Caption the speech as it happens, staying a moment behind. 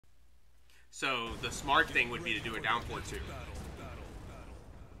So the smart thing would be to do a down forward 2.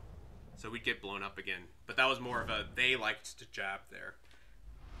 So we'd get blown up again. But that was more of a, they liked to jab there.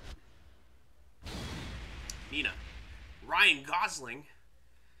 Nina. Ryan Gosling.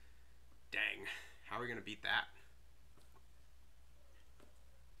 Dang. How are we going to beat that?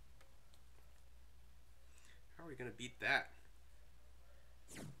 How are we going to beat that?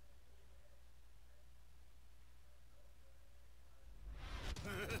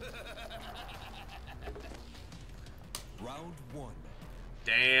 Round 1.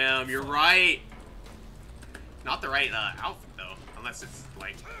 Damn, you're right. Not the right outfit though, unless it's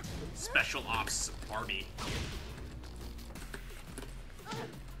like Special Ops Barbie.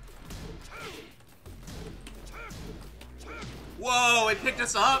 Whoa, it picked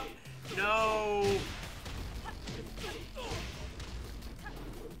us up? No.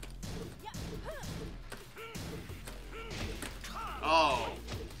 Oh.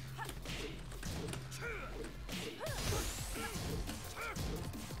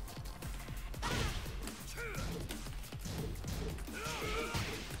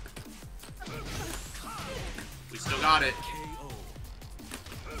 We still got it. KO.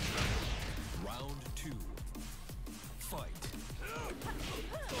 Round 2. Fight.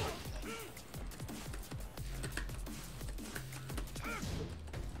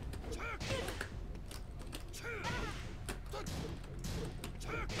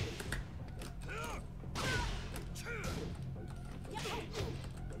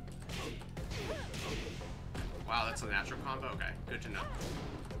 Wow, that's a natural combo? Okay, good to know.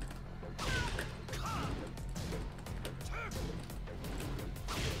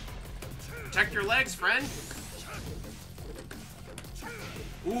 Protect your legs, friend.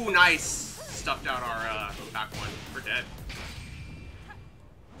 Ooh, nice. Stuffed out our back one. We're dead.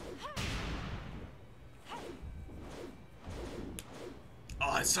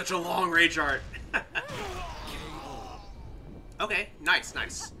 Oh, it's such a long rage art. Okay, nice,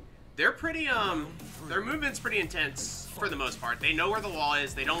 nice. They're pretty, their movement's pretty intense for the most part. They know where the wall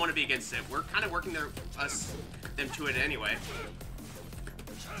is. They don't want to be against it. We're kind of working them to it anyway.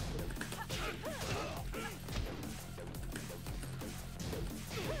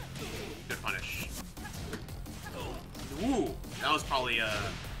 Good punish. Ooh, that was probably a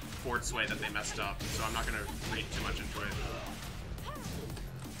forward sway that they messed up, so I'm not going to read too much into it.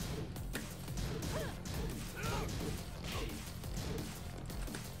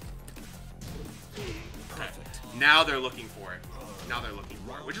 Okay. Now they're looking for it. Now they're looking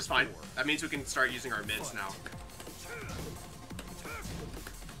for it, which is fine. That means we can start using our mids now.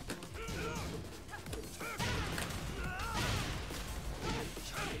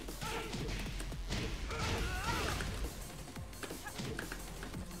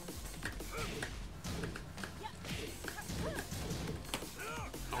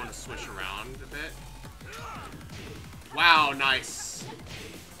 I want to switch around a bit. Wow, nice.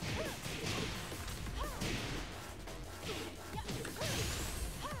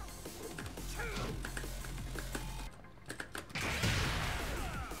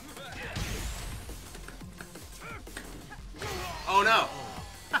 Oh no.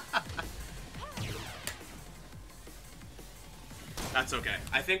 That's okay.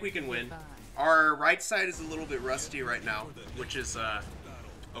 I think we can win. Our right side is a little bit rusty right now, which is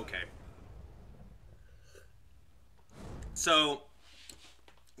okay. So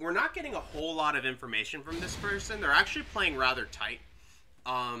we're not getting a whole lot of information from this person. They're actually playing rather tight.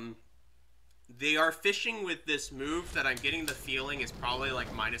 They are fishing with this move that I'm getting the feeling is probably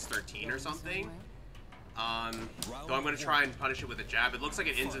like -13 or something. So I'm going to try and punish it with a jab. It looks like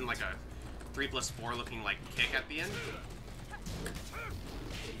it ends in like a 3+4 looking like kick at the end.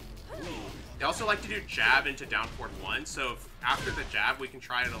 They also like to do jab into down forward 1, so if after the jab we can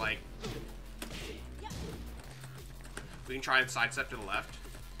try to like... We can try and sidestep to the left.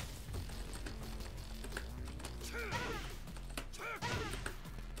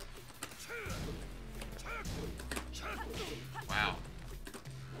 Wow.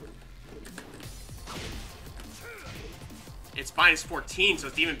 It's -14, so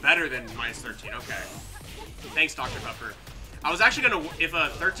it's even better than -13. Okay. Thanks, Dr. Pepper. I was actually gonna, if a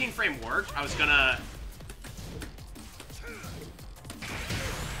 13 frame worked, I was gonna...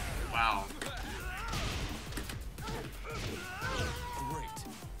 Wow.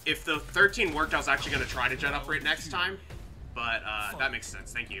 If the 13 worked, I was actually gonna try to jet upright next time, but that makes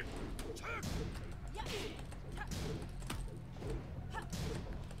sense. Thank you.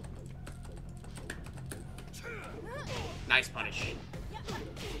 Nice punish.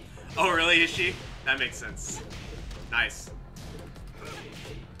 Oh, really, is she? That makes sense. Nice.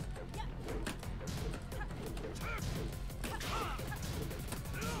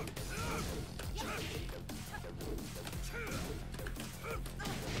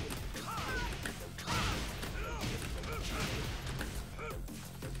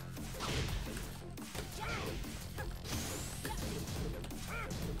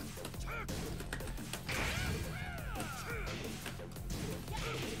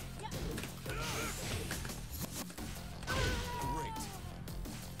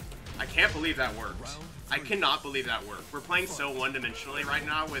 can't believe that worked. I cannot believe that worked. We're playing so one-dimensionally right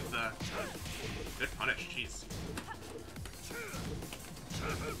now with the... Good punish, jeez.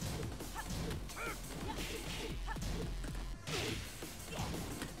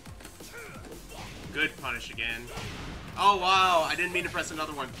 Good punish again. Oh, wow. I didn't mean to press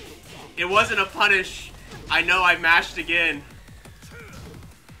another one. It wasn't a punish. I know I mashed again.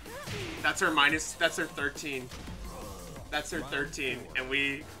 That's her minus... That's her 13. That's her 13. And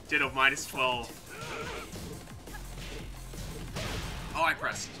we did a minus 12. Oh, I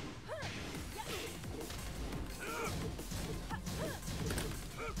pressed.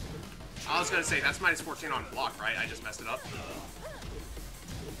 I was gonna say, that's minus 14 on block, right? I just messed it up.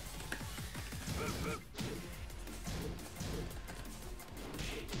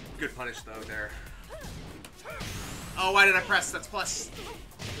 Good punish, though, there. Oh, why did I press? That's plus.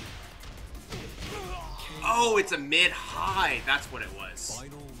 Oh, it's a mid-high. That's what it was.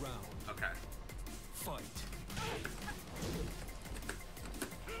 Final round. Okay. Fight.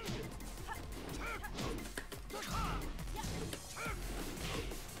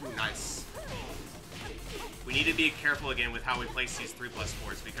 Ooh, nice. We need to be careful again with how we place these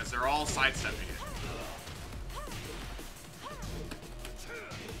 3+4s because they're all sidestepping it.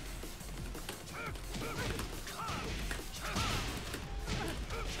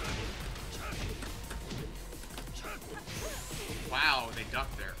 Wow, they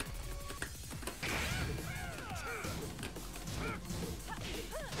ducked there.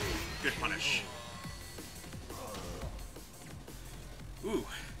 Good punish. Ooh.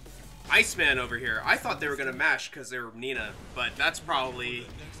 Iceman over here. I thought they were going to mash because they were Nina, but that's probably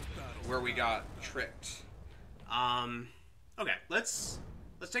where we got tricked. Okay, let's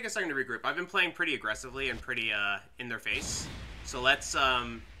take a second to regroup. I've been playing pretty aggressively and pretty in their face. So let's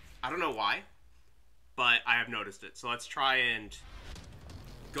I don't know why, but I have noticed it. So let's try and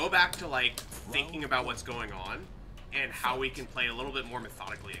go back to like thinking about what's going on and how we can play a little bit more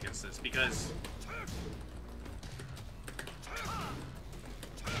methodically against this because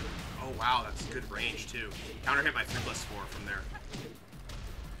oh wow, that's good range too. Counter hit my 3+4 from there.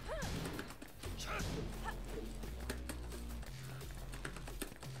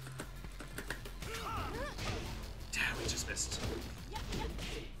 Damn, we just missed.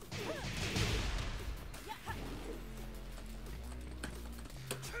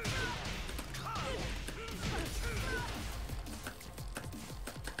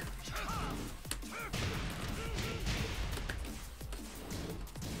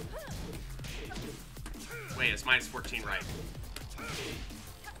 Wait, it's minus 14, right?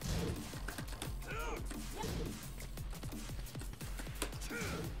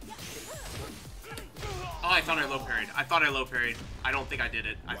 Oh, I thought I low parried. I thought I low parried. I don't think I did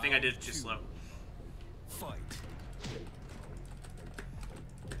it. I think I did it too slow. Fight.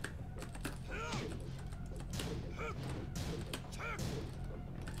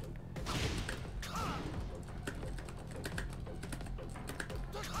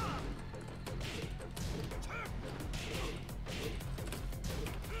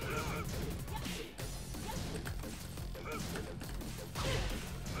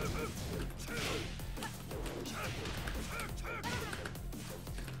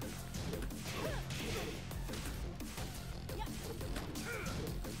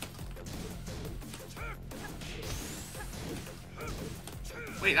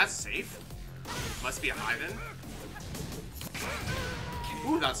 Wait, that's safe? Must be a high then?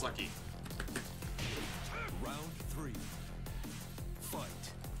 Ooh, that's lucky. Round 3. Fight.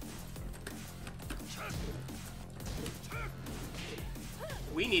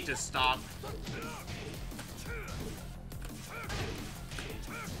 We need to stop.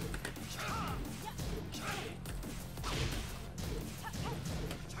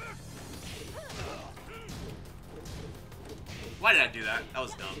 Why did I do that? That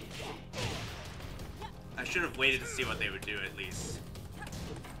was dumb. I should have waited to see what they would do at least.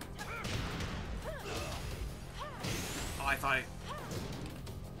 Oh, I thought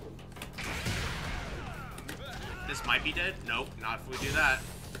this might be dead? Nope, not if we do that.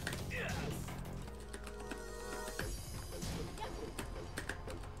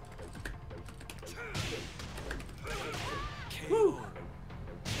 Woo!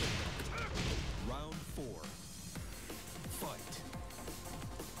 Round 4. Fight.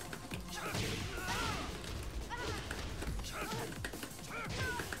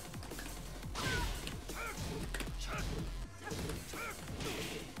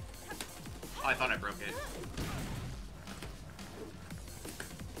 Oh, I thought I broke it.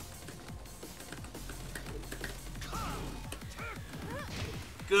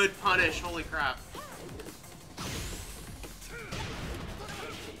 Good punish, holy crap.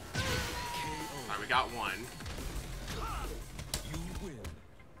 got one. You win.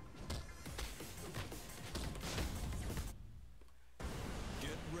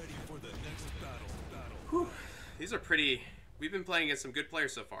 Get ready for the next battle. Whew. These are pretty... We've been playing against some good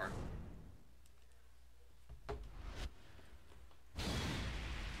players so far.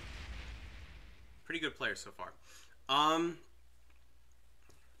 Pretty good players so far.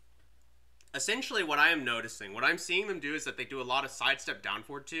 Essentially what I am noticing, what I'm seeing them do is that they do a lot of sidestep down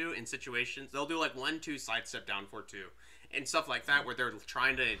forward 2 in situations. They'll do like 1-2 sidestep down forward 2 and stuff like that where they're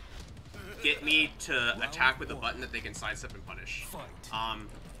trying to get me to attack with a button that they can sidestep and punish.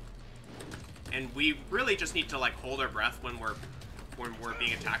 And we really just need to like hold our breath when we're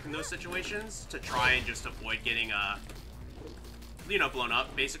being attacked in those situations to try and just avoid getting you know, blown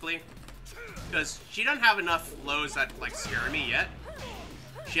up basically. Because she doesn't have enough lows that like scare me yet.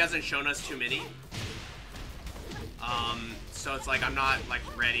 She hasn't shown us too many. So it's like I'm not like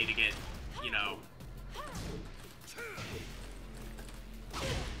ready to get, you know.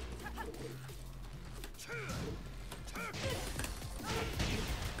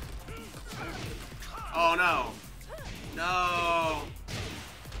 Oh no. No.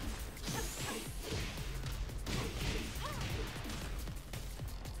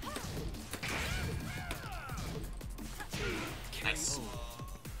 Nice.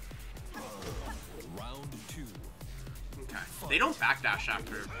 Round 2. Okay. They don't backdash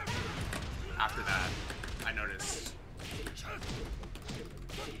after that, I noticed.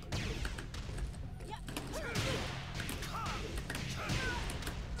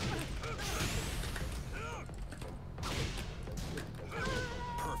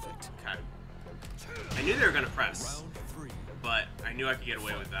 Perfect. Okay. I knew they were gonna press, Round 3. but I knew I could get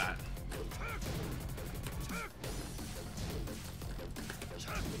away with that.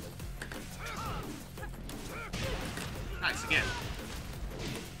 Nice, again.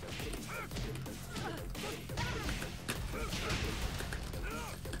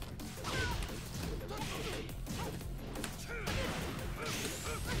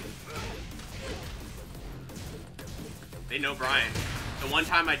 They know Bryan. The one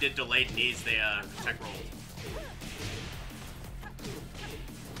time I did delayed knees, they tech rolled.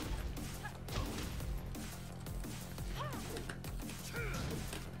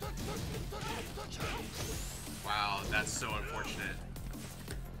 Wow, that's so unfortunate.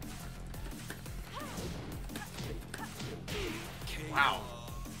 Wow.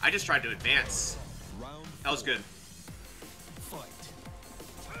 I just tried to advance. Round That was good. fight.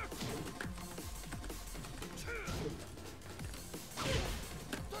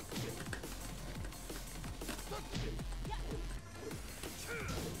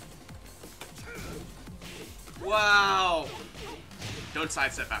 Wow. Don't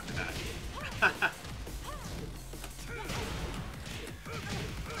sidestep after that.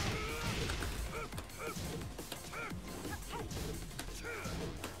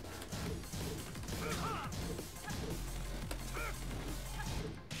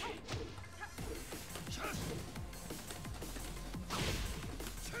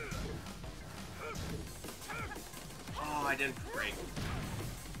 Oh, I didn't break.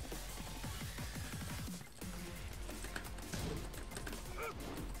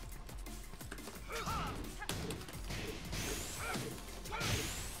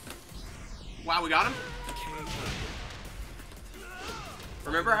 Wow, we got him?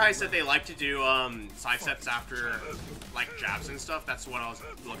 Remember how I said they like to do side steps after like jabs and stuff? That's what I was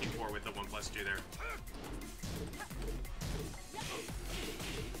looking for with the 1+2 there.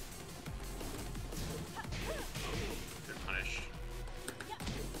 Good punish.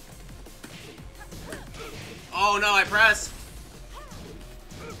 Oh no, I pressed!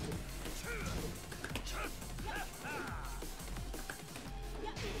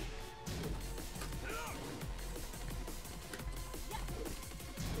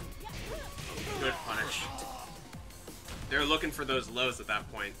 Good punish. They were looking for those lows at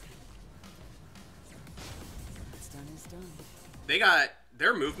that point. What's done is done. They got...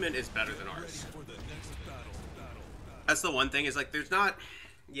 Their movement is better than Ready ours. for the next battle. That's the one thing, is like there's not...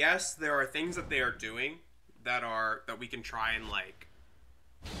 Yes, there are things that they are doing that we can try and like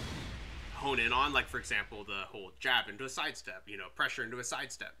hone in on. Like for example, the whole jab into a sidestep, you know, pressure into a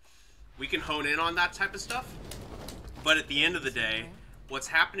sidestep. We can hone in on that type of stuff. But at the end of the day, what's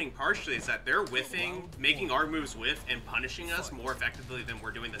happening partially is that they're whiffing, making our moves whiff and punishing us more effectively than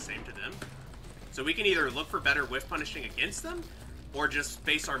we're doing the same to them. So we can either look for better whiff punishing against them, or just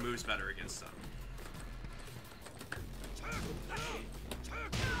face our moves better against them.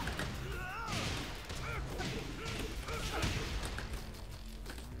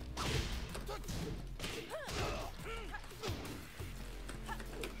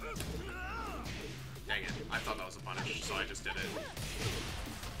 just did it.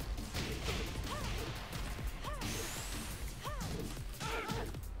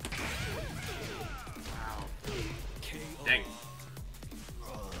 Wow. Dang.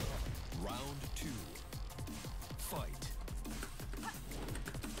 Round 2. Fight.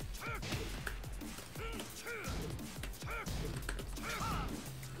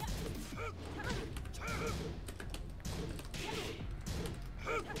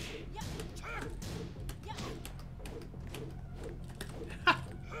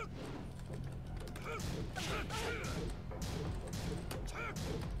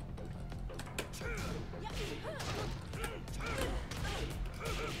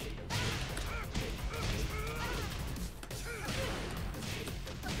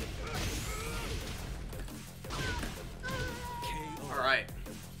 Alright.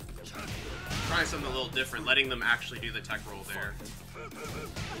 Trying something a little different, letting them actually do the tech roll there.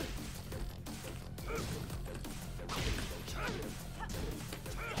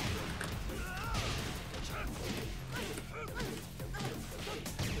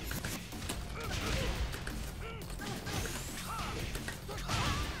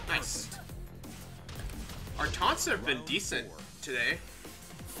 Nice. Our taunts have been decent today.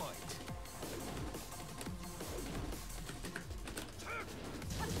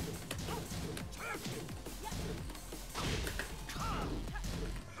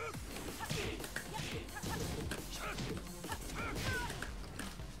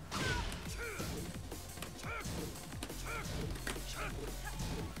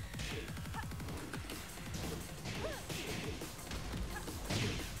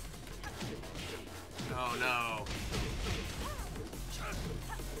 Oh no.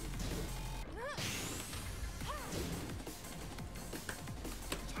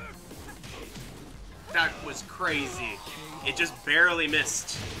 That was crazy. It just barely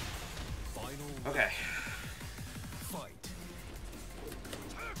missed. Okay.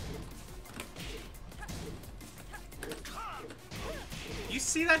 You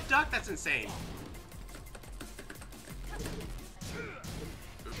see that duck? That's insane.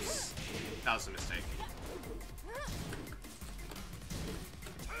 Oops. That was a mistake.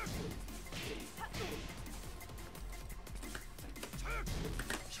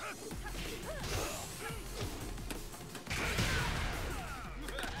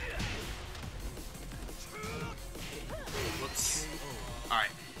 Whoops. Alright.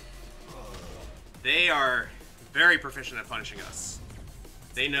 They are very proficient at punishing us.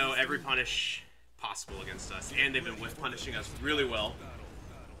 They know every punish possible against us, and they've been whiff punishing us really well.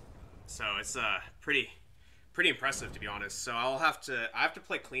 So it's pretty impressive, to be honest. So I have to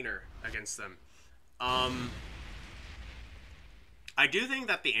play cleaner against them. I do think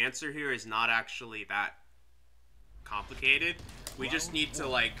that the answer here is not actually that complicated. We just need to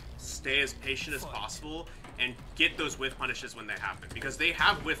like stay as patient as possible and get those whiff punishes when they happen, because they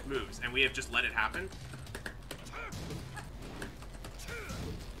have whiff moves and we have just let it happen.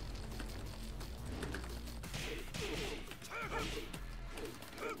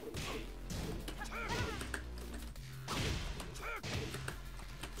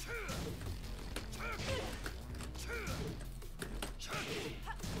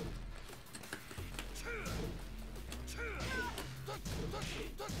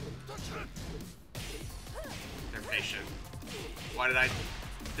 They're patient. Why did I...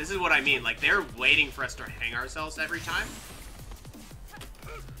 This is what I mean. Like, they're waiting for us to hang ourselves every time.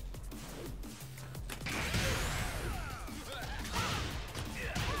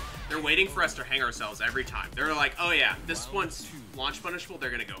 They're waiting for us to hang ourselves every time. They're like, oh yeah, this one's launch punishable,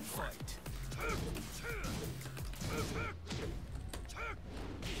 they're gonna go for it.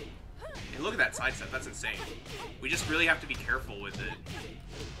 And look at that sidestep, that's insane. We just really have to be careful with it.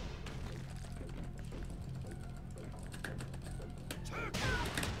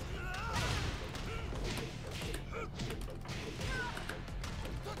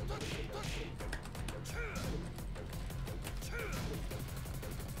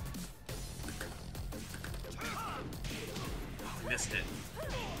 Missed it.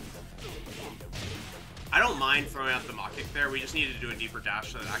 I don't mind throwing out the mock kick there. We just needed to do a deeper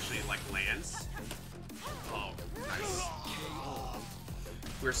dash so that it actually like lands. Oh, nice.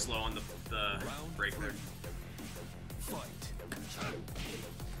 We're slow on the break there.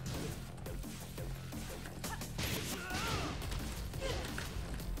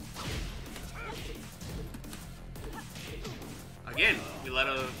 Again, we let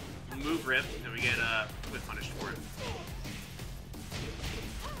a move rip and we get whip punished for it.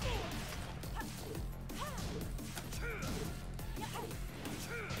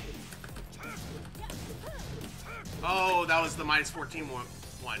 Oh, that was the -14 one.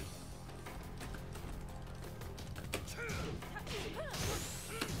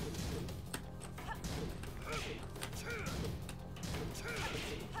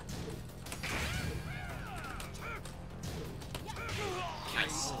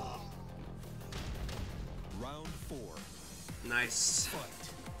 Nice.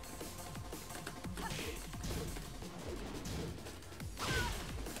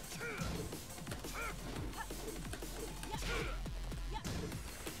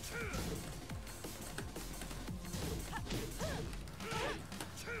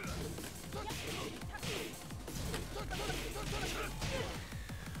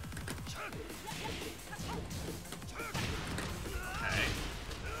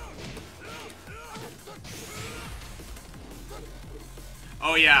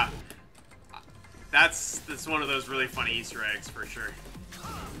 Oh yeah, that's one of those really funny Easter eggs for sure.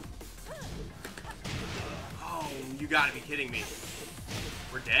 Oh, you gotta be kidding me.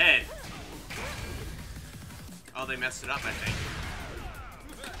 We're dead. Oh, they messed it up, I think.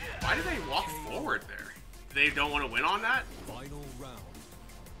 Why did they walk forward there? They don't want to win on that? Final round.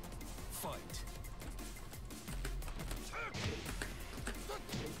 Fight.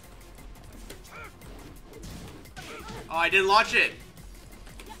 Oh, I didn't launch it.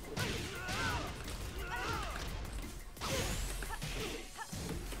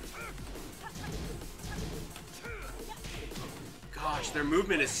 Gosh, their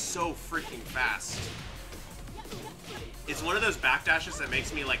movement is so freaking fast. It's one of those backdashes that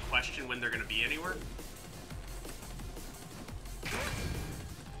makes me like question when they're gonna be anywhere.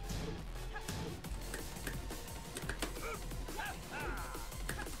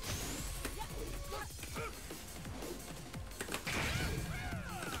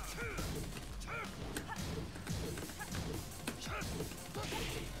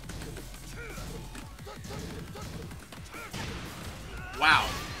 Wow.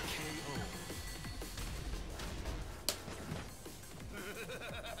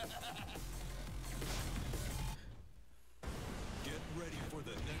 Get ready for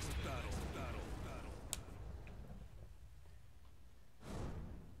the next battle.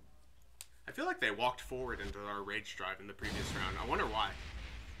 I feel like they walked forward into our rage drive in the previous round. I wonder why.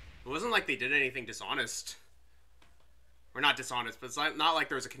 It wasn't like they did anything dishonest. Or not dishonest, but it's not like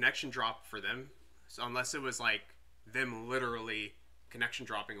there was a connection drop for them. So unless it was like them literally connection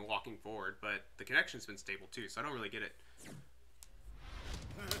dropping and walking forward, but the connection's been stable too, so I don't really get it.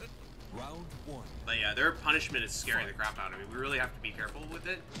 Round one. But yeah, their punishment is scaring the crap out of me. We really have to be careful with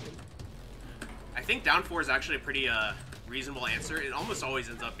it. I think down 4 is actually a pretty reasonable answer. It almost always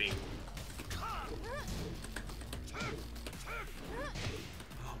ends up being.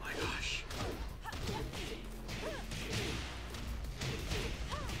 Oh my gosh.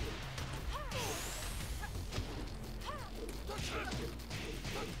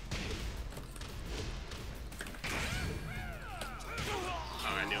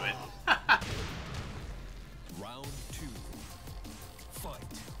 Oh, I knew it. Round two. Fight.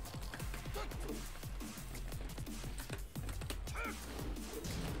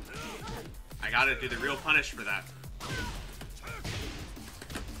 I gotta do the real punish for that.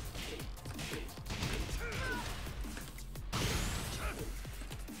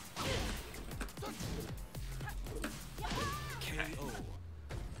 KO.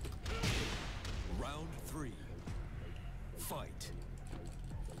 Round three. Fight.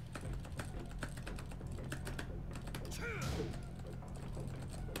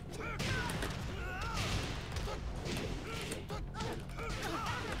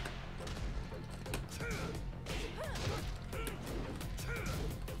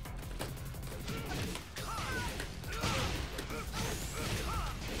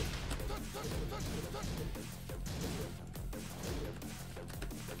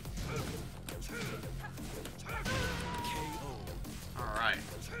 Alright.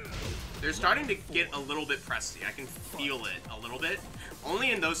 They're starting to get a little bit pressy. I can feel it a little bit.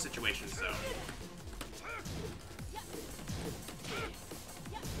 Only in those situations, though.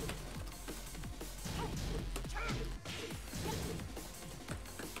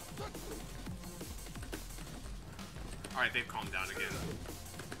 Alright, they've calmed down again.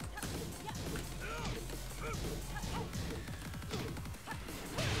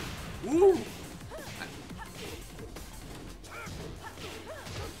 Woo!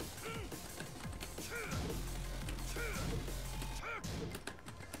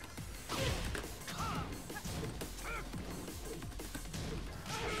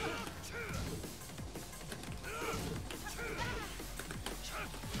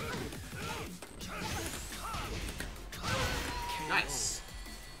 Nice.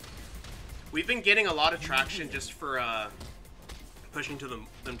 We've been getting a lot of traction just for pushing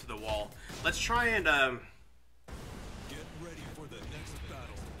them to the wall. Let's try and Get ready for the next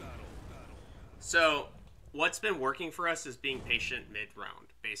battle. So what's been working for us is being patient mid-round,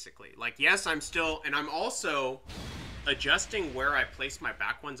 basically. Like, yes, I'm still, and I'm also adjusting where I place my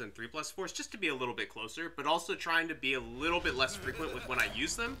back ones and 3+4s just to be a little bit closer, but also trying to be a little bit less frequent with when I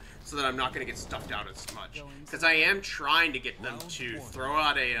use them so that I'm not going to get stuffed out as much. Because I am trying to get them to throw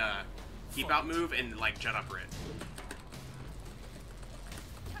out a keep out move and like jet upper it.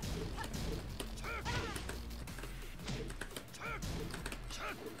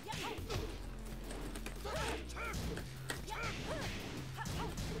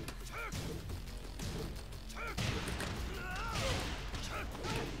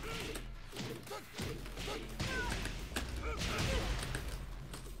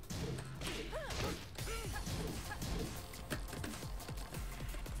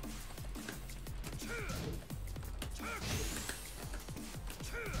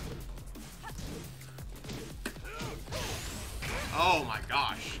 Oh my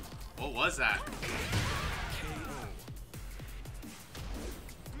gosh. What was that?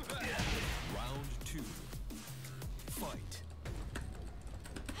 Round 2. Fight.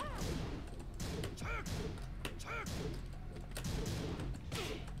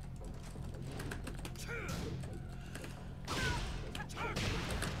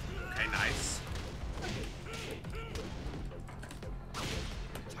 Okay, nice.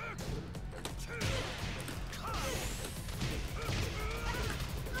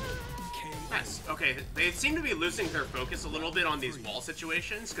 Nice. Okay, they seem to be losing their focus a little bit on these wall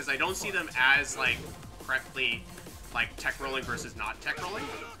situations because I don't see them as like correctly like tech rolling versus not tech rolling.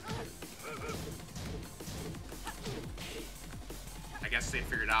 I guess they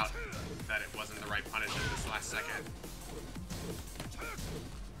figured out that it wasn't the right punish at this last second.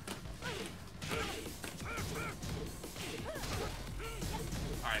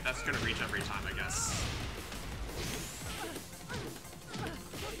 Alright, that's gonna reach every time, I guess.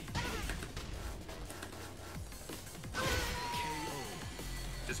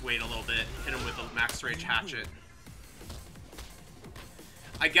 Just wait a little bit, hit him with a max range hatchet.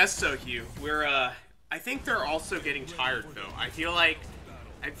 I guess so, Hugh. We're I think they're also getting tired though. I feel like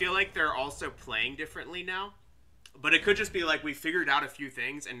they're also playing differently now. But it could just be like we figured out a few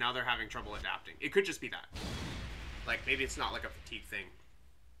things and now they're having trouble adapting. It could just be that. Like maybe it's not like a fatigue thing.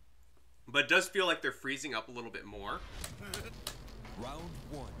 But it does feel like they're freezing up a little bit more. Round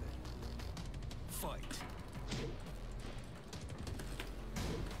 1. Fight.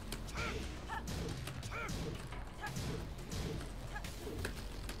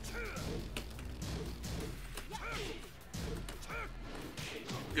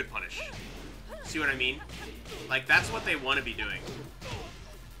 Good punish. See what I mean? Like that's what they want to be doing.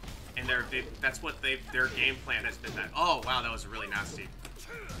 And that's what their game plan has been that. Oh wow, that was really nasty.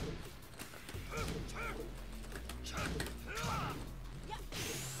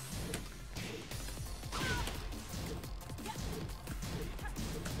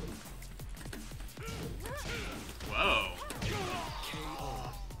 Whoa.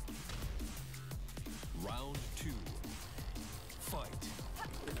 KO. Round 2. Fight.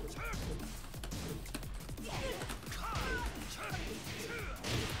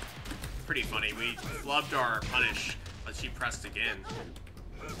 Pretty funny. We flubbed our punish, but she pressed again.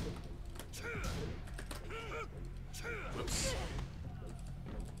 Whoops.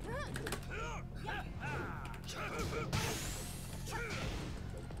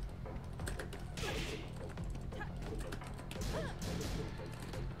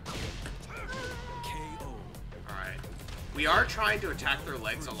 Alright. We are trying to attack their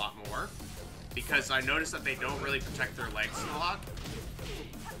legs a lot more, because I noticed that they don't really protect their legs a lot.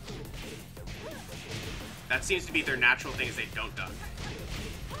 That seems to be their natural thing, is they don't duck.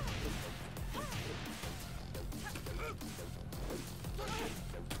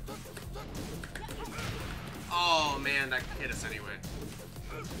 Oh man, that hit us anyway.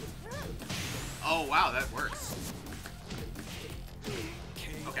 Oh wow, that works.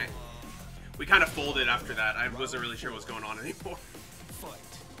 Okay. We kind of folded after that. I wasn't really sure what was going on anymore.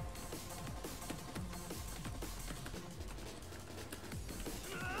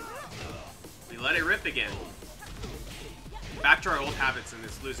 We let it rip again. Back to our old habits and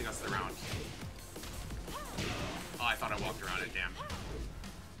it's losing us the round. Oh, I thought I walked around it, damn.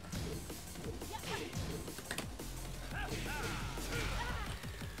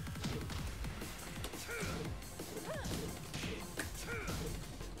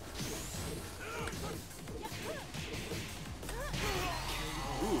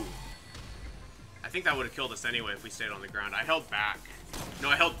 Ooh. I think that would have killed us anyway if we stayed on the ground. I held back. No,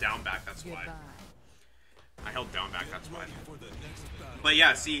 I held down back, that's why. I held down back, that's why. But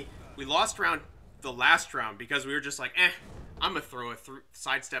yeah, see, we lost the last round because we were just like, I'm gonna throw a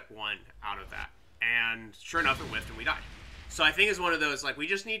sidestep 1 out of that. And sure enough, it whiffed and we died. So I think it's one of those, like, we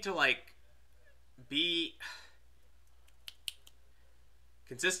just need to, like, be...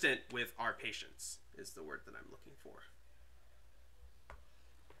 Consistent with our patience is the word that I'm looking for.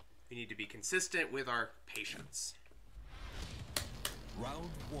 We need to be consistent with our patience. Round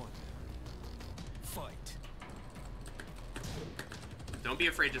 1. Fight. Don't be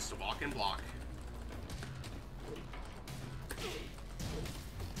afraid just to walk and block.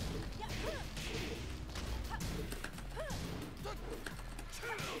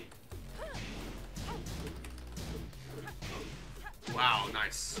 Wow,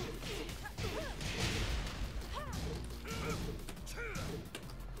 nice.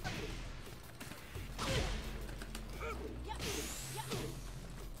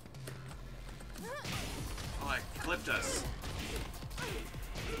 Oh, it clipped us.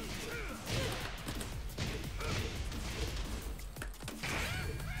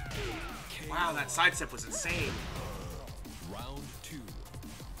 Wow, that side step was insane. Round 2.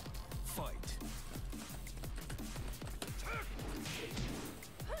 Fight.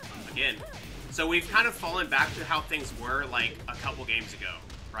 Again. So we've kind of fallen back to how things were like a couple games ago,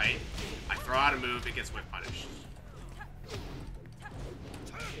 right? I throw out a move, it gets whip punished.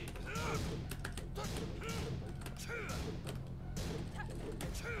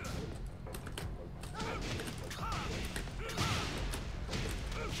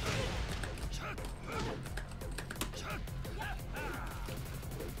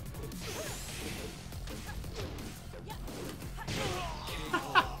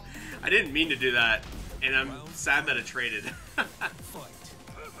 I didn't mean to do that, and I'm sad that it traded.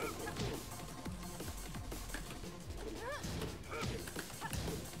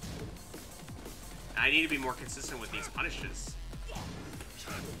 I need to be more consistent with these punishes.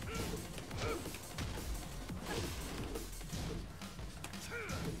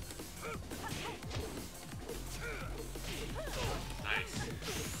 Nice.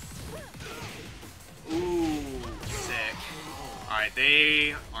 Ooh, sick. Alright,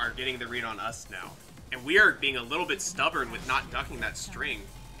 they are getting the read on us now. And we are being a little bit stubborn with not ducking that string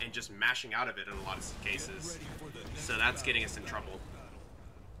and just mashing out of it in a lot of cases. So that's getting us in trouble.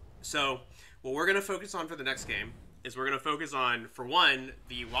 So what we're going to focus on for the next game is we're going to focus on, for one,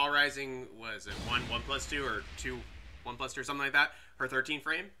 the Wall Rising, was it 1+2 or 1+2 or something like that, her 13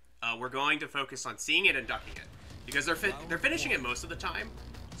 frame. We're going to focus on seeing it and ducking it, because they're finishing it most of the time.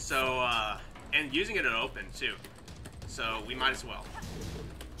 So and using it in open too. So we might as well.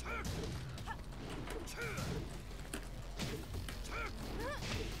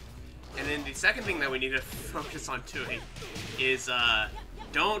 And then the second thing that we need to focus on doing is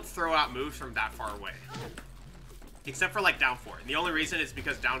don't throw out moves from that far away. Except for like down 4. And the only reason is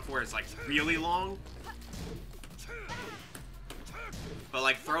because down 4 is like really long. But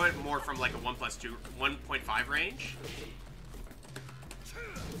like throw it more from like a 1+2, 1.5 range.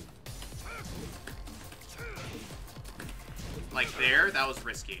 Like there, that was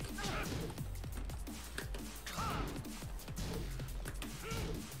risky.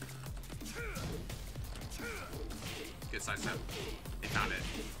 Good side step. They found it.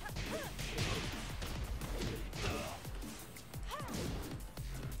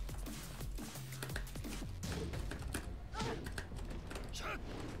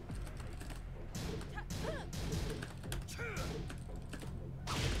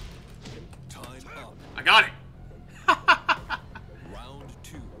 Time up. I got it. Round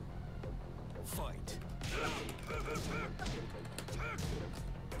 2. Fight.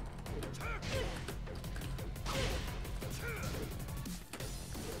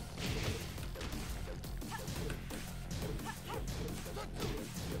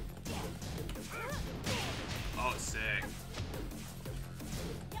 Oh, sick.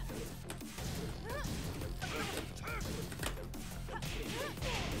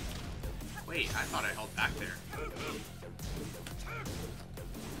 Wait, I thought I held back there.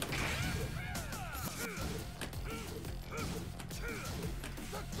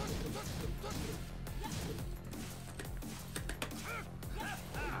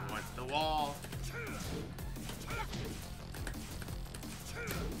 I went to the wall.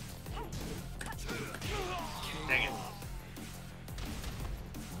 Dang it.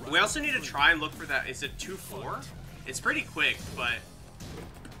 We also need to try and look for that. Is it 2-4? It's pretty quick, but...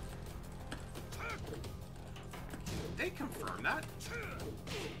 Did they confirm that?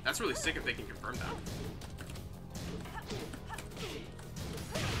 That's really sick if they can confirm that.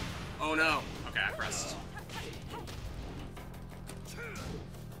 Oh no. Okay, I pressed.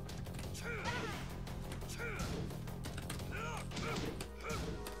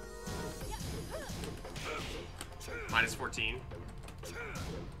 -14.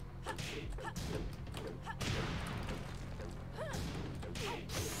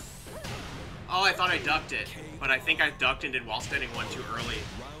 Oh, I thought I ducked it, but I think I ducked and did wall standing one too early.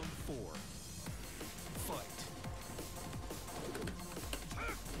 Round 4. Fight.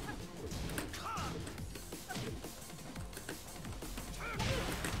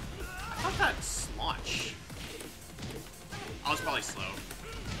 I thought that launch. I was probably slow.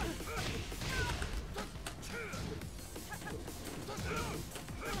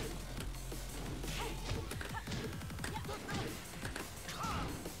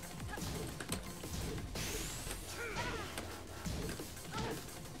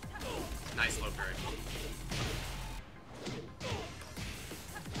 Nice low parry.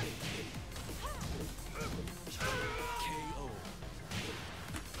 KO.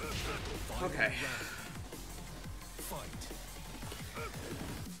 Okay. Fight.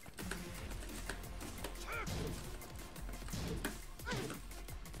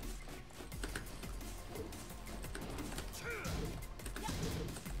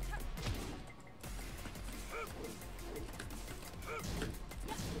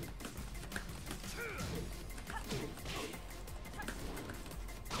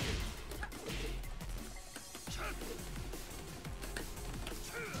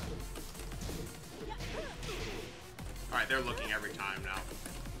 Alright, they're looking every time now.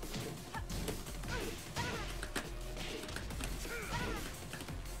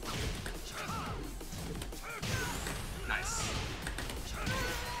 Nice.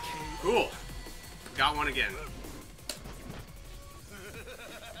 Cool. Got one again.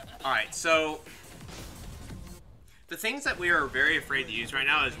 Alright, so the things that we are very afraid to use right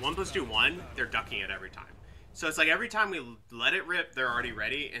now is 1+2-1, they're ducking it every time. So it's like every time we let it rip, they're already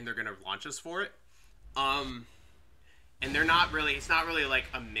ready and they're gonna launch us for it. And they're not really, it's not really like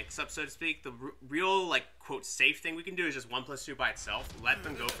a mix-up, so to speak. The real, like, quote, safe thing we can do is just 1+2 by itself, let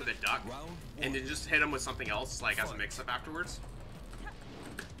them go for the duck, and then just hit them with something else, like, as a mix-up afterwards.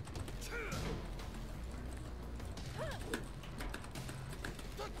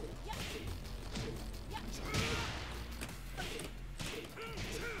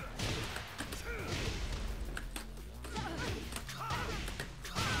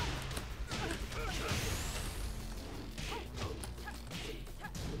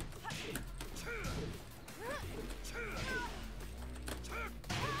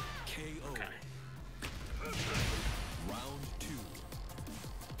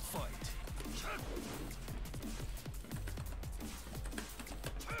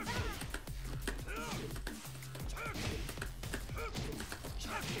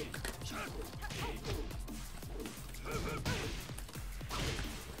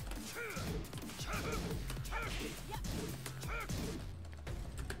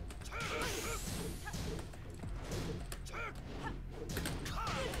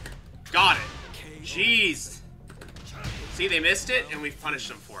 Got it. Jeez. See, they missed it, and we've punished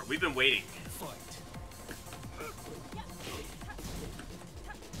them for it. We've been waiting.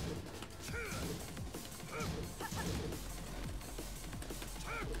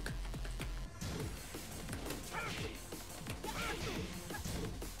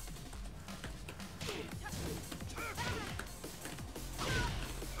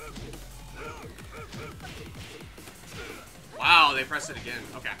 Wow, they pressed it again.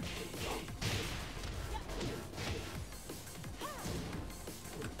 Okay.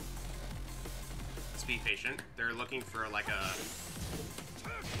 Let's be patient. They're looking for like a...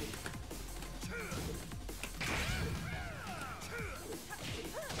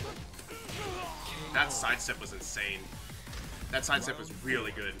 That sidestep was insane. That sidestep was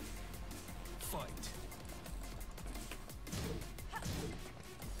really good. Fight.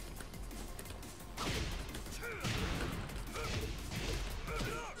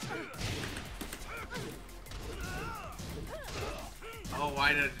 Oh,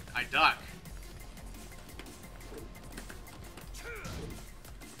 why did I duck?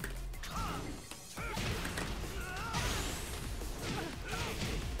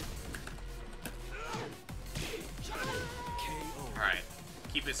 Alright,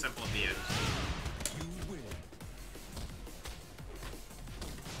 keep it simple at the end. You win.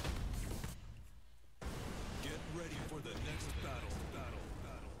 Get ready for the next battle.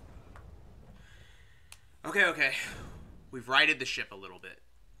 Okay, okay. We've righted the ship a little bit.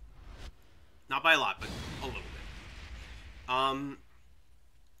 Not by a lot, but a little bit.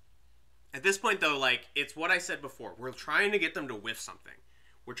 At this point, though, like, it's what I said before. We're trying to get them to whiff something.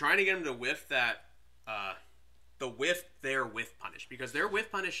 We're trying to get them to whiff that, their whiff punish. Because their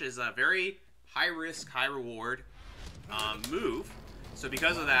whiff punish is a very high-risk, high-reward move. So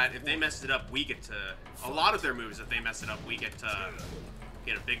because of that, if they mess it up, we get to... A lot of their moves, if they mess it up, we get to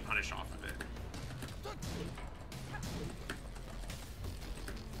get a big punish off of it.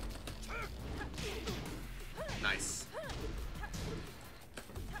 Nice.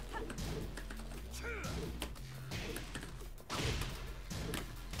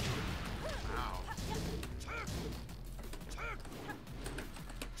 Wow.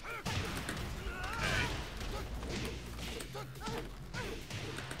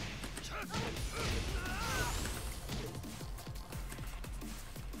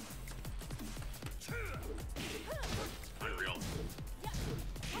 Unreal.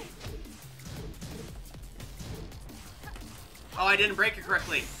 Oh, I didn't break it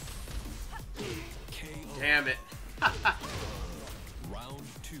correctly. Damn it. Round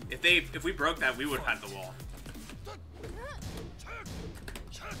 2. If we broke that, we would have had the wall.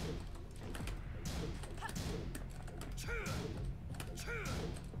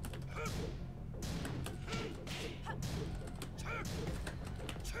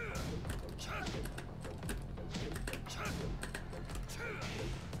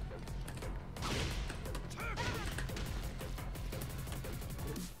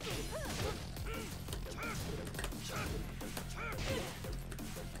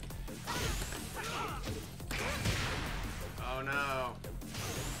 Oh no.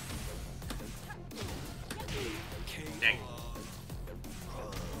 Dang.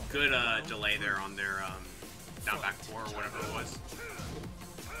 Good delay there on their down back 4 or whatever it was.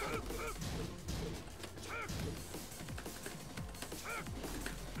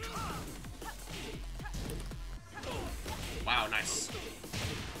 Wow, nice.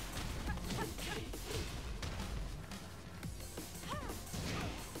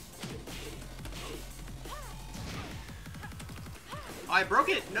 I broke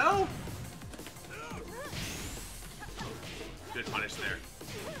it! No! Good punish there.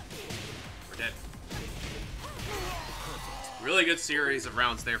 We're dead. Really good series of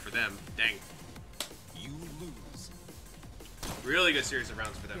rounds there for them. Dang. You lose. Really good series of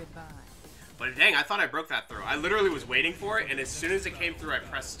rounds for them. Goodbye. But dang, I thought I broke that throw. I literally was waiting for it, and as soon as it came through, I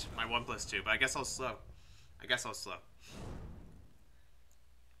pressed my 1+2. But I guess I was slow.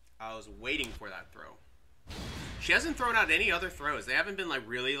 I was waiting for that throw. She hasn't thrown out any other throws. They haven't been like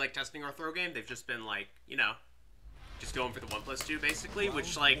really like testing our throw game. They've just been like, you know, just going for the 1+2 basically,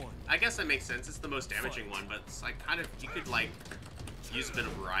 which like I guess that makes sense. It's the most damaging one, but it's like kind of you could like use a bit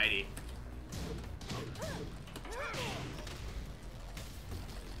of variety.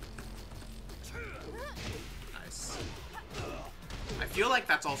 Nice. I feel like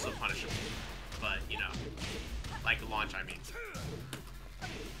that's also punishable, but you know, like launch, I mean.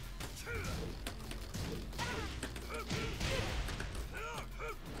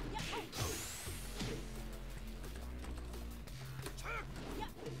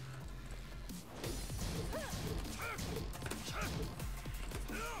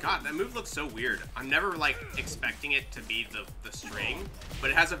 God, that move looks so weird. I'm never, like, expecting it to be the string,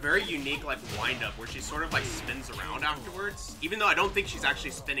 but it has a very unique, like, wind-up where she sort of, like, spins around afterwards. Even though I don't think she's actually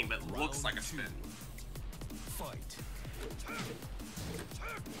spinning, but it looks like a spin. Fight.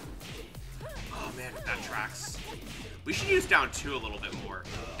 Oh, man, that tracks. We should use down 2 a little bit more.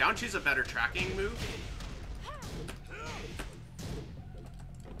 Down 2's a better tracking move.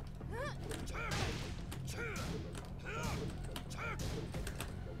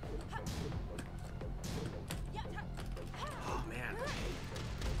 Oh, man.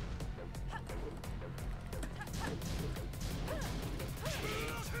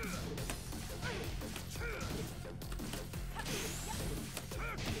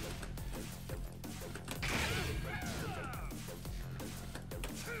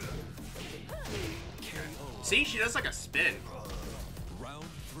 See, she does like a spin. Round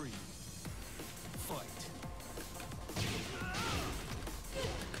 3. Fight.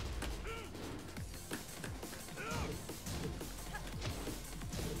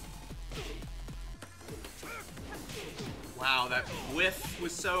 Wow, that whiff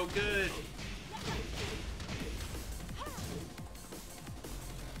was so good.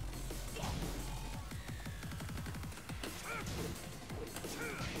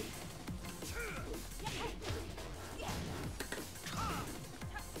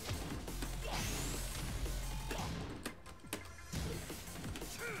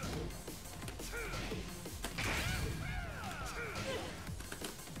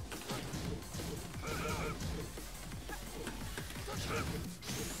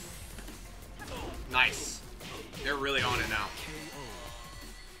 Nice. They're really on it now.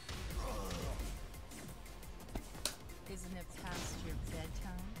 Isn't it past your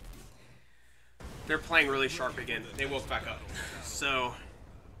bedtime? They're playing really sharp again. They woke back up. So,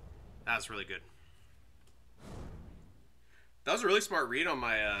 that was really good. That was a really smart read on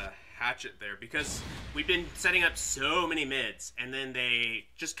my catch it there because we've been setting up so many mids, and then they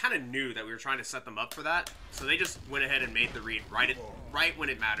just kind of knew that we were trying to set them up for that, so they just went ahead and made the read right when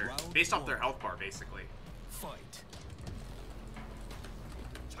it mattered, based off their health bar, basically. Fight.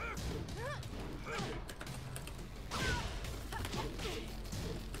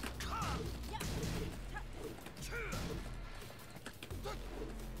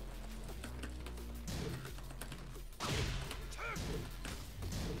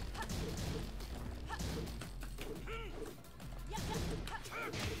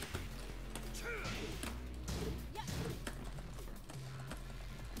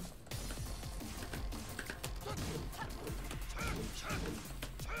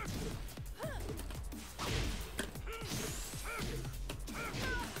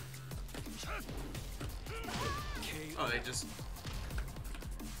 Oh, they just...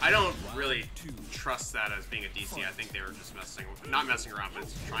 I don't really trust that as being a DC. I think they were just not messing around, but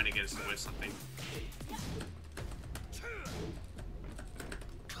trying to get us to win something.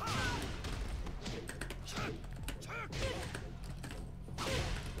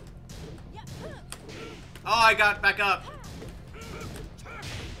 Oh, I got back up.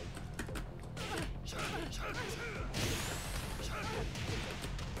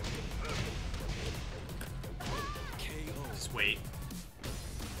 Just wait.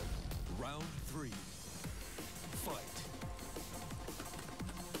 Round 3. Fight.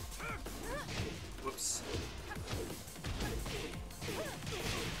 Whoops.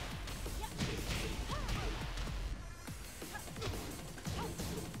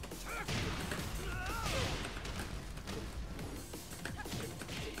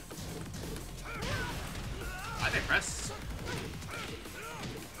 I digress.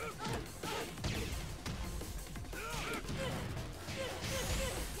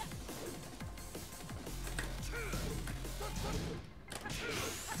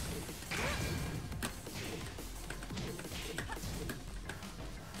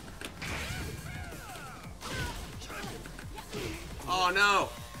 Oh no!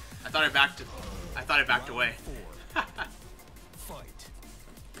 I thought I backed away. Fight.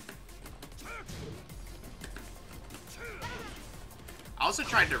 I also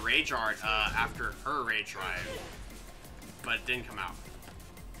tried to rage art after her rage drive, but it didn't come out.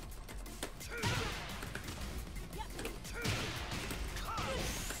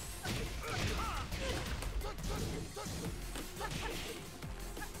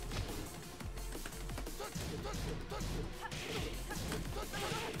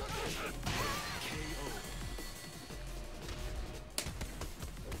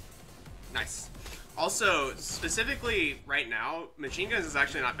 Nice. Also, specifically right now, machine guns is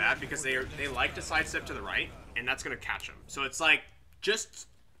actually not bad because they like to sidestep to the right, and that's going to catch them. So it's like just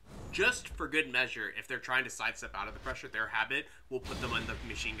for good measure, if they're trying to sidestep out of the pressure, their habit will put them on the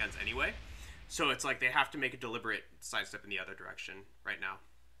machine guns anyway. So it's like they have to make a deliberate sidestep in the other direction right now.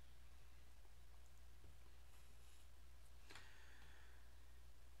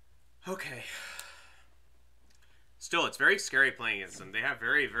 Okay. Still, it's very scary playing against them. They have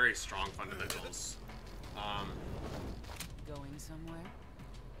very, very strong fundamentals. Going somewhere?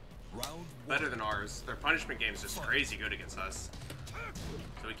 Round Better than ours. Their punishment game is just crazy good against us.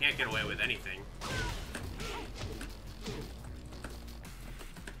 So we can't get away with anything.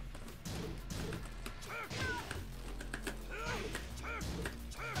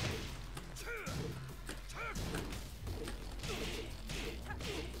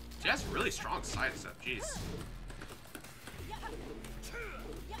 She has really strong sidestep, jeez.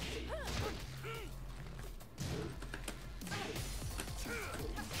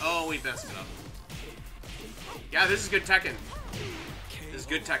 Oh, we messed it up. Yeah, this is good Tekken. This is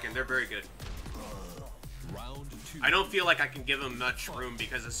good Tekken. They're very good. Round 2. I don't feel like I can give them much room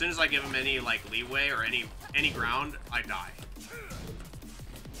because as soon as I give them any like leeway or any ground, I die.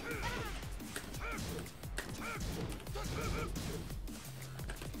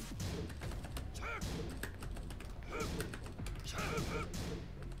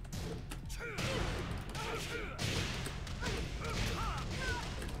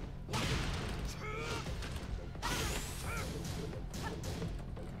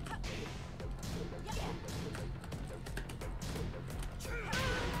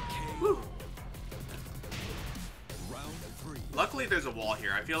 Round 3. Luckily, there's a wall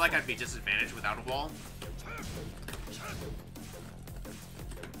here. I feel like I'd be disadvantaged without a wall.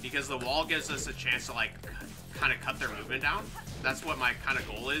 Because the wall gives us a chance to, like, kind of cut their movement down. That's what my kind of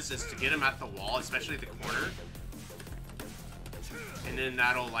goal is to get them at the wall, especially the corner. And then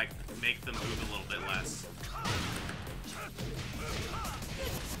that'll, like, make them move a little bit less.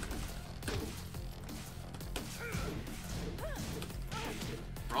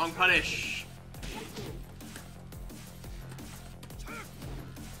 Wrong punish.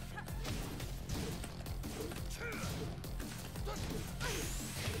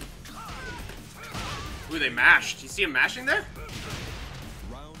 Ooh, they mashed. You see him mashing there?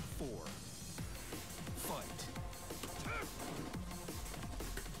 Round 4. Fight.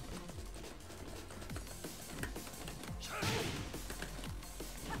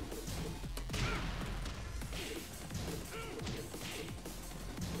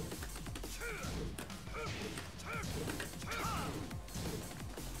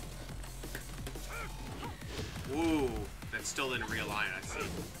 Ooh, that still didn't realign, I see.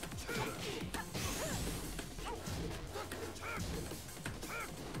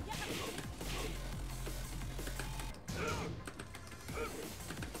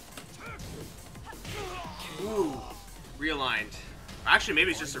 Ooh, realigned. Actually,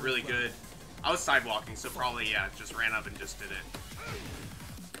 maybe it's just a really good... I was sidewalking, so probably, yeah, just ran up and just did it.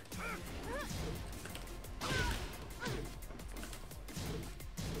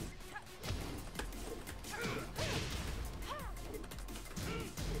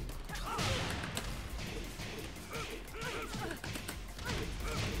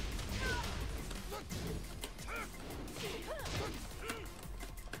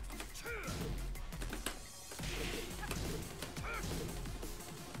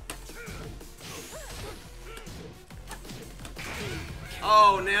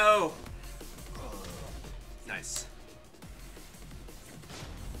 Oh no! Nice.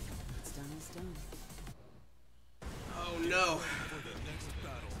 It's done, it's done. Oh no. For the next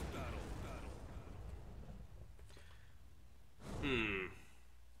battle.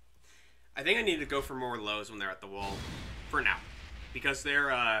 I think I need to go for more lows when they're at the wall. For now. Because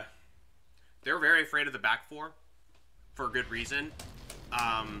they're very afraid of the back four. For good reason.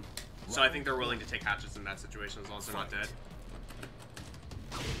 So I think they're willing to take hatchets in that situation as long as they're not dead.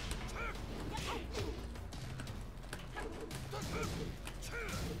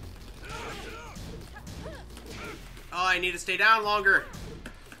 Oh, I need to stay down longer.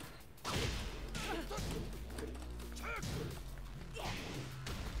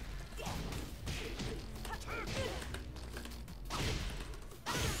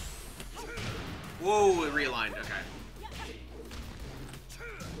 Whoa, it realigned. Okay.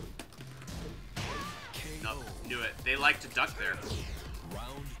 Nope, knew it. They like to duck there.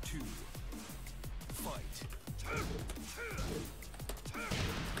 Round 2. Fight.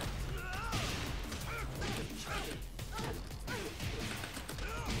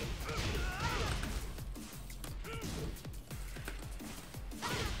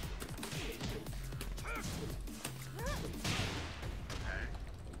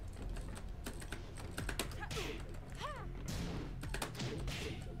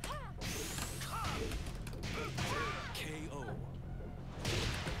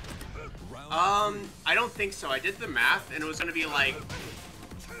 I don't think so. I did the math, and it was gonna be like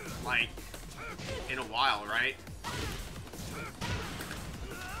in a while, right?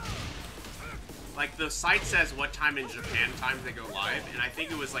 Like the site says what time in Japan time they go live, and I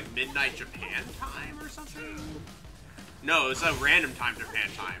think it was like midnight Japan time or something. No, it was a random time Japan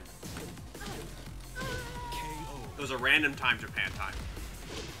time. It was a random time Japan time.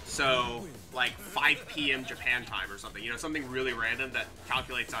 So like 5 p.m. Japan time or something. You know, something really random that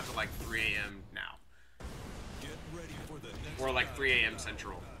calculates out to like 3 a.m. now. Or like 3 a.m.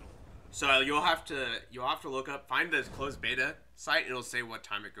 Central. So you'll have to look up, find the closed beta site, and it'll say what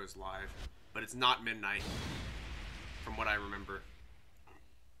time it goes live. But it's not midnight, from what I remember.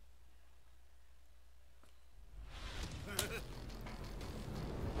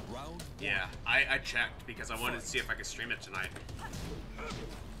 Yeah, I checked because I wanted to see if I could stream it tonight.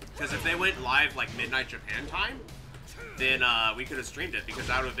 Because if they went live like midnight Japan time, then we could have streamed it because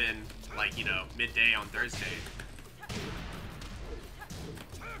that would have been like, you know, midday on Thursday.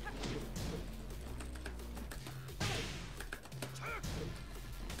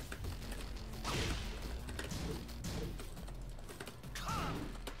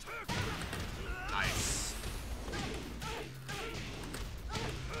 Nice.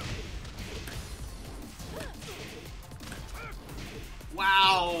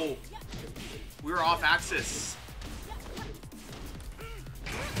 Wow! We were off axis.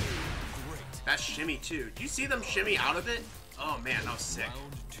 That shimmy too. Do you see them shimmy out of it? Oh man, that was sick.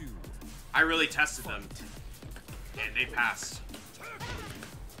 I really tested them. And they passed.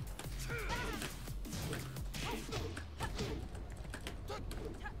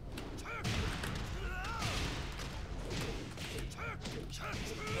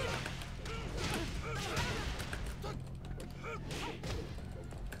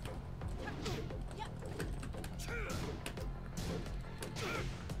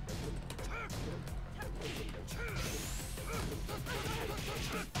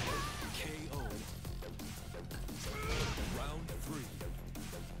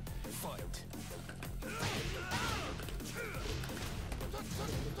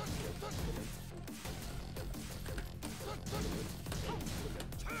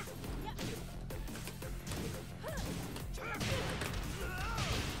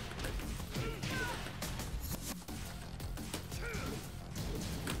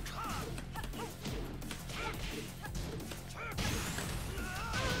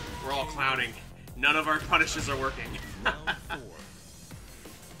 all clowning. None of our punishes are working. Round 4.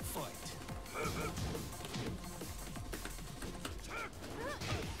 Fight.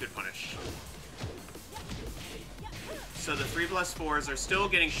 Good punish. So the 3+4s are still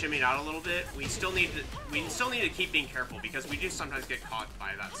getting shimmied out a little bit. We still need to keep being careful because we do sometimes get caught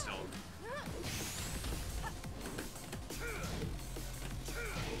by that still.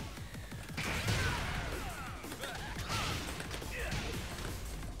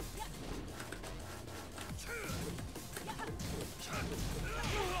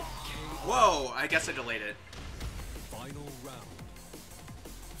 Whoa, I guess I delayed it. Final round.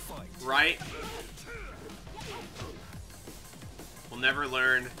 Fight. Right? We'll never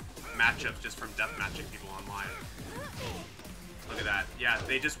learn matchups just from deathmatching people online. Look at that. Yeah,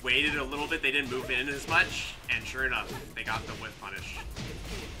 they just waited a little bit. They didn't move in as much. And sure enough, they got the whip punish.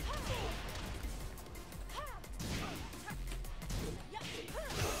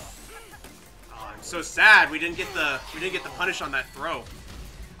 Oh, I'm so sad we didn't get the punish on that throw.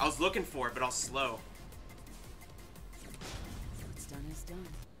 I was looking for it, but I was slow. What's done is done.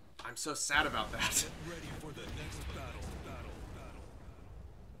 I'm so sad about that. Get ready for the next battle.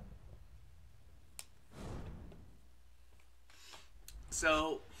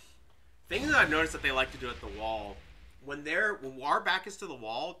 So, things that I've noticed that they like to do at the wall, when our back is to the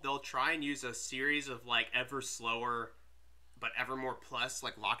wall, they'll try and use a series of like ever slower, but ever more plus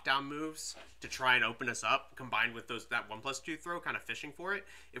like lockdown moves to try and open us up, combined with that 1+2 throw, kind of fishing for it.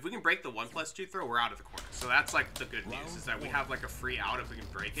 If we can break the 1+2 throw, we're out of the corner. So that's like the good news, is that we have like a free out if we can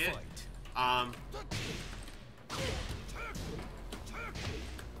break it.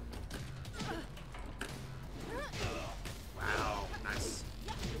 Wow, nice.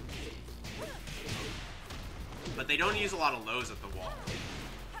 But they don't use a lot of lows at the wall.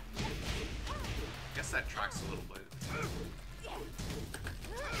 I guess that tracks a little bit.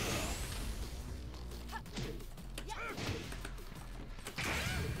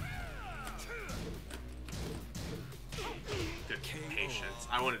 Good patience.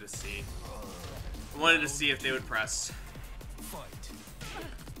 I wanted to see. I wanted to see if they would press. Fight.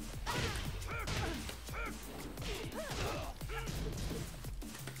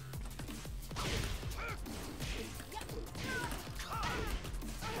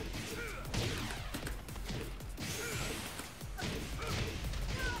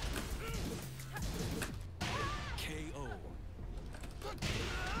 KO.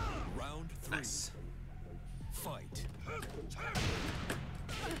 Round 3. Nice. Fight.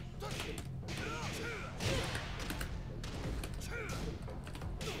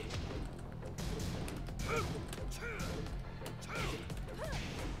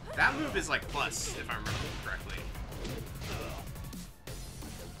 That move is like plus, if I remember correctly.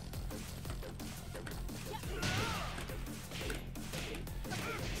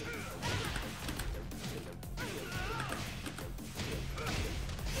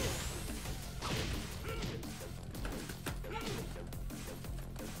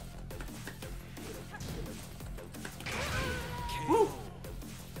 Woo!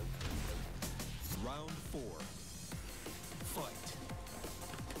 Round 4. Fight.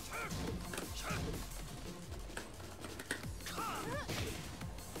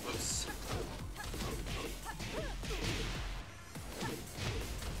 Whoops.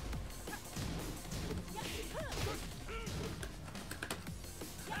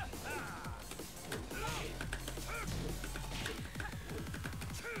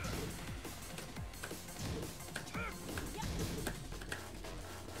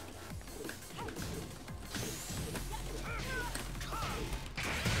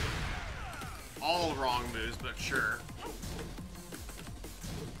 All wrong moves, but sure.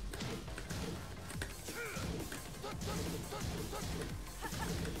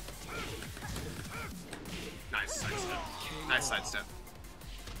 Nice sidestep. Nice sidestep.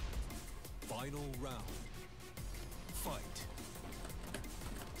 Final round. Fight.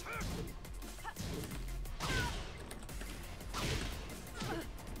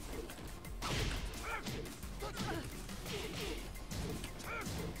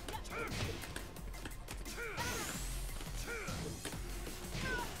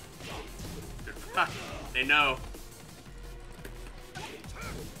 Ha, they know.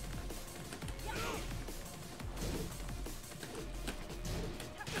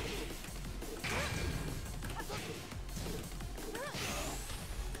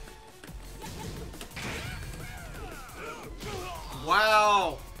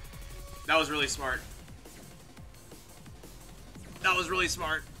 Wow. That was really smart. That was really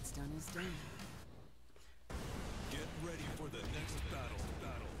smart. What's done is done. Get ready for the next battle.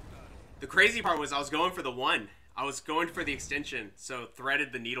 The crazy part was I was going for the 1. I was going for the extension, so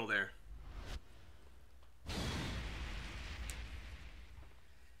threaded the needle there.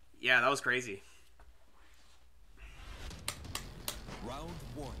 Yeah, that was crazy. Round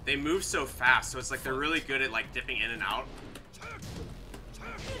 1. They move so fast, so it's like they're really good at like dipping in and out.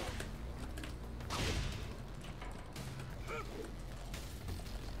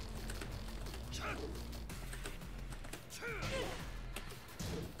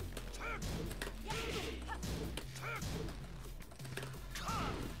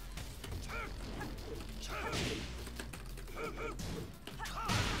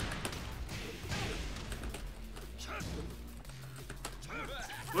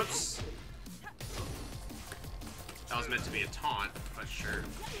 Whoops. That was meant to be a taunt, but sure.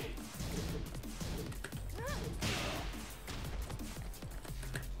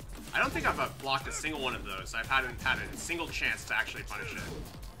 I don't think I've blocked a single one of those. I haven't had a single chance to actually punish it.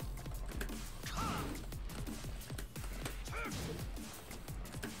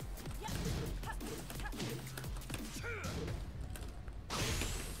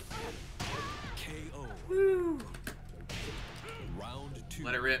 KO. Woo. Round 2.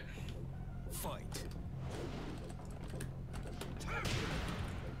 Let it rip. Fight.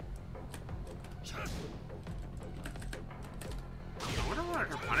 I wonder what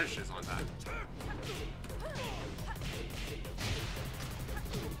her punish is on that.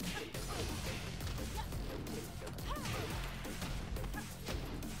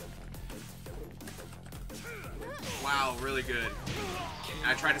 Wow, really good.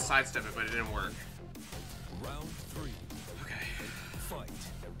 I tried to sidestep it, but it didn't work. Round 3. Okay. Fight.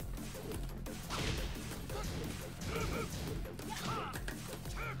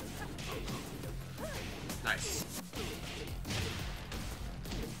 Nice.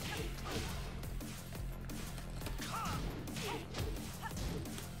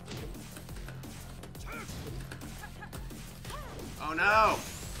 Oh no!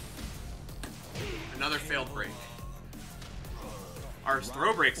 Another failed break. Our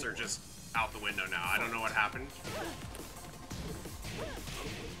throw breaks are just out the window now. I don't know what happened.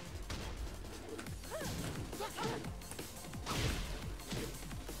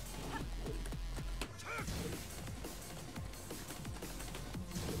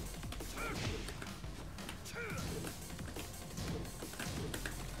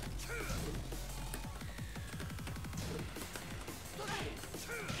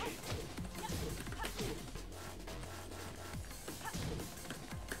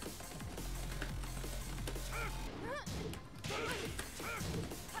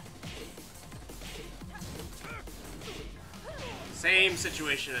 Same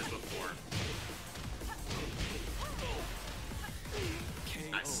situation as before.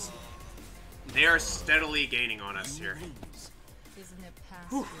 Nice. They are steadily gaining on us here. Isn't it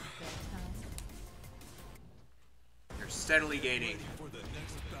past your bedtime? They're steadily gaining. For the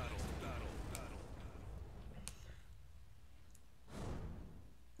next battle.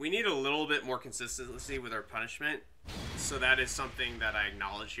 We need a little bit more consistency with our punishment. So that is something that I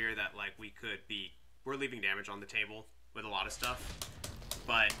acknowledge here, that like we're leaving damage on the table with a lot of stuff.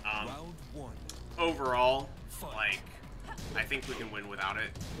 But Round 1. overall, like, I think we can win without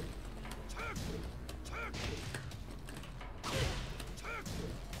it.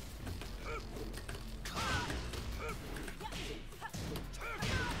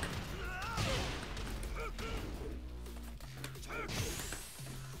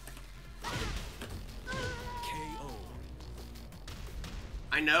 KO.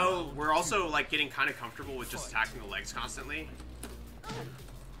 I know we're also like getting kind of comfortable with just attacking the legs constantly.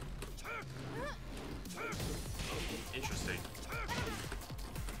 Interesting.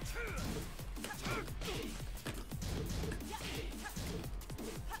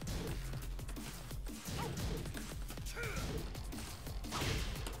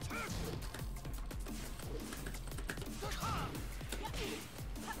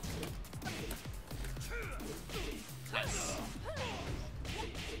 Nice.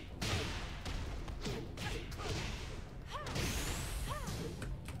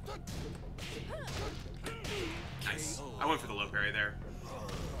 Nice. I went for the low parry there.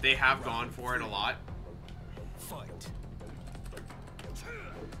 They have gone for it a lot. Fight.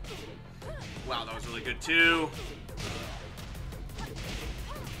 Wow, that was really good too.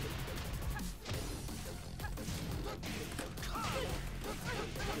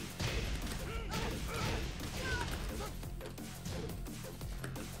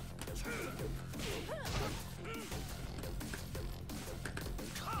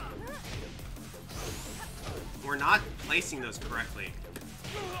 We're not placing those correctly.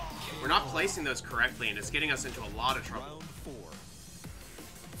 We're not placing those correctly, and it's getting us into a lot of trouble. Round 4.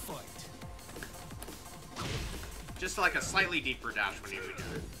 Fight. Just like a slightly deeper dash when you do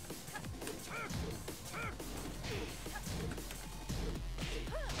it.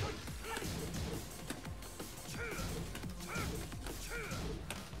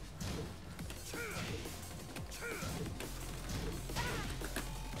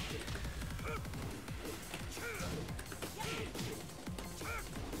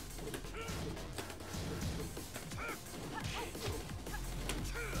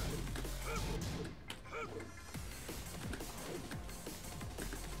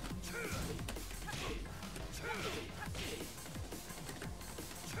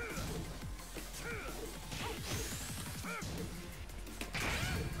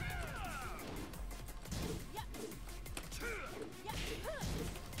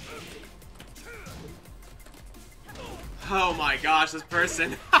 Oh my gosh, this person.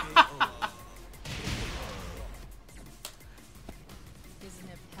 Isn't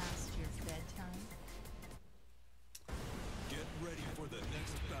it past your bedtime? Get ready for the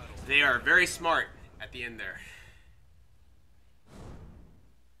next battle. They are very smart at the end there.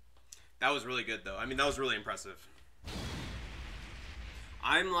 That was really good though. I mean, that was really impressive.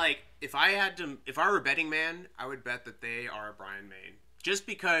 I'm like, if I were a betting man, I would bet that they are a Bryan main. Just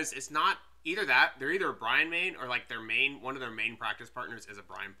because it's not either that, they're either a Bryan main or like one of their main practice partners is a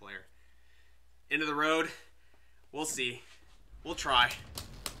Bryan player. End of the road, we'll see. We'll try.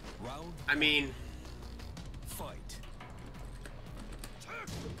 Round I mean, fight.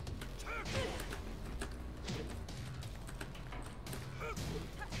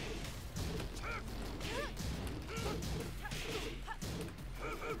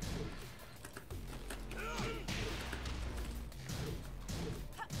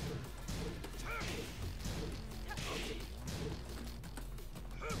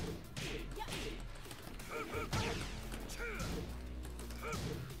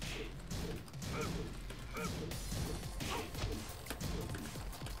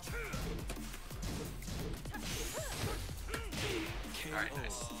 alright,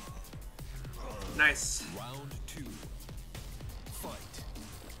 nice. Nice. Round 2. Fight.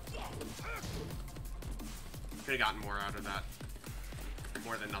 Could have gotten more out of that.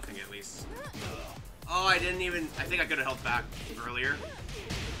 More than nothing, at least. Oh, I think I could have held back earlier.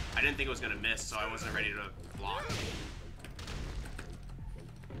 I didn't think it was going to miss, so I wasn't ready to block.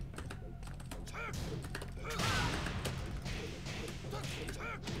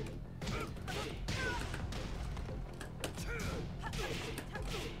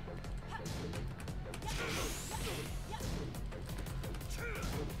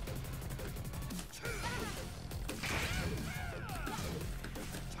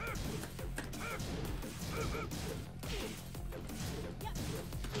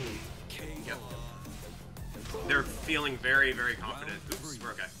 Yep. They're feeling very, very confident. Oops,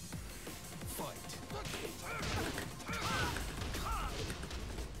 we're okay. Fight.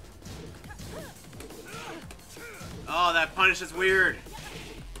 Oh, that punish is weird.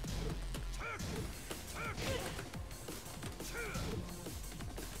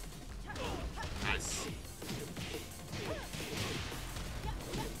 Nice.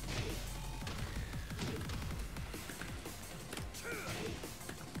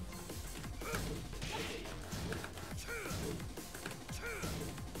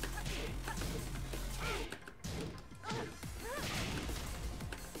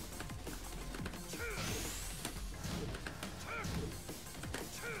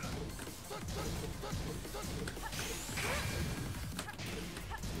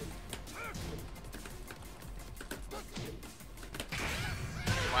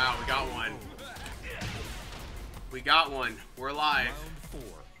 Wow, we got one. We got one. We're live. Round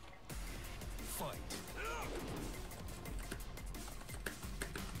 4. Fight.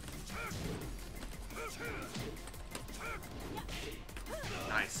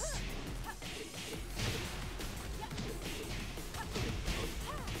 Nice.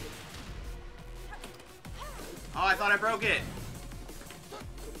 Oh, I thought I broke it.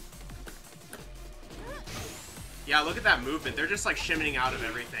 Yeah, look at that movement. They're just like shimmying out of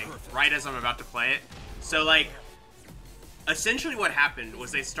everything right as I'm about to play it. So like, essentially what happened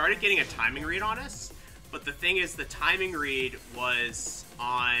was they started getting a timing read on us, but the thing is the timing read was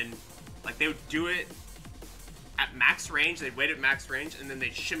on, like they would do it at max range, they'd wait at max range, and then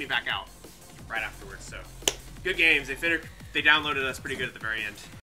they'd shimmy back out right afterwards. So, good games. They downloaded us pretty good at the very end.